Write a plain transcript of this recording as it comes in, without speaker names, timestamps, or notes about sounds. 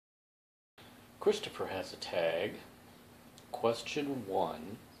Christopher has a tag. Question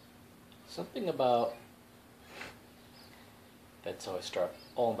 1. Something about, that's how I start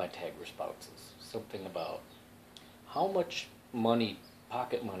all my tag responses. Something about, how much money,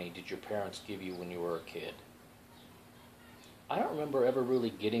 pocket money, did your parents give you when you were a kid? I don't remember ever really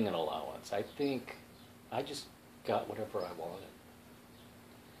getting an allowance. I think I just got whatever I wanted.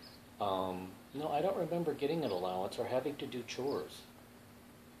 No, I don't remember getting an allowance or having to do chores.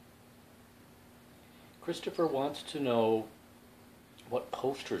 Christopher wants to know, what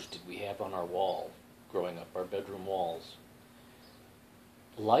posters did we have on our wall growing up, our bedroom walls?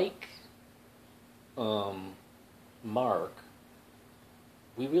 Like Mark,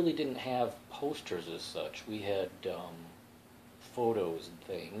 we really didn't have posters as such. We had photos and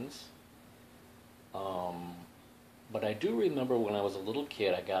things. But I do remember when I was a little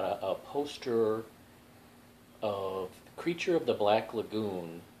kid, I got a poster of Creature of the Black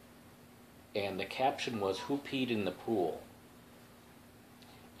Lagoon, and the caption was, "Who peed in the pool?"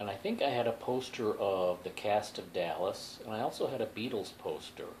 And I think I had a poster of the cast of Dallas, and I also had a Beatles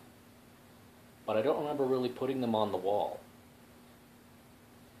poster. But I don't remember really putting them on the wall.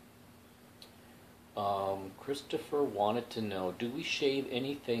 Christopher wanted to know, do we shave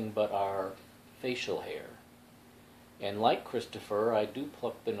anything but our facial hair? And like Christopher, I do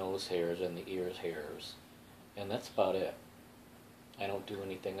pluck the nose hairs and the ears hairs, and that's about it. I don't do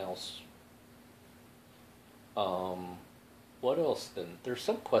anything else. What else then? There's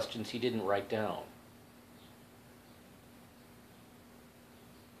some questions he didn't write down.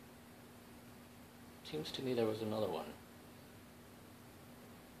 Seems to me there was another one.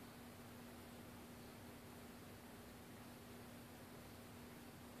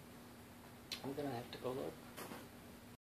 I'm gonna have to go look.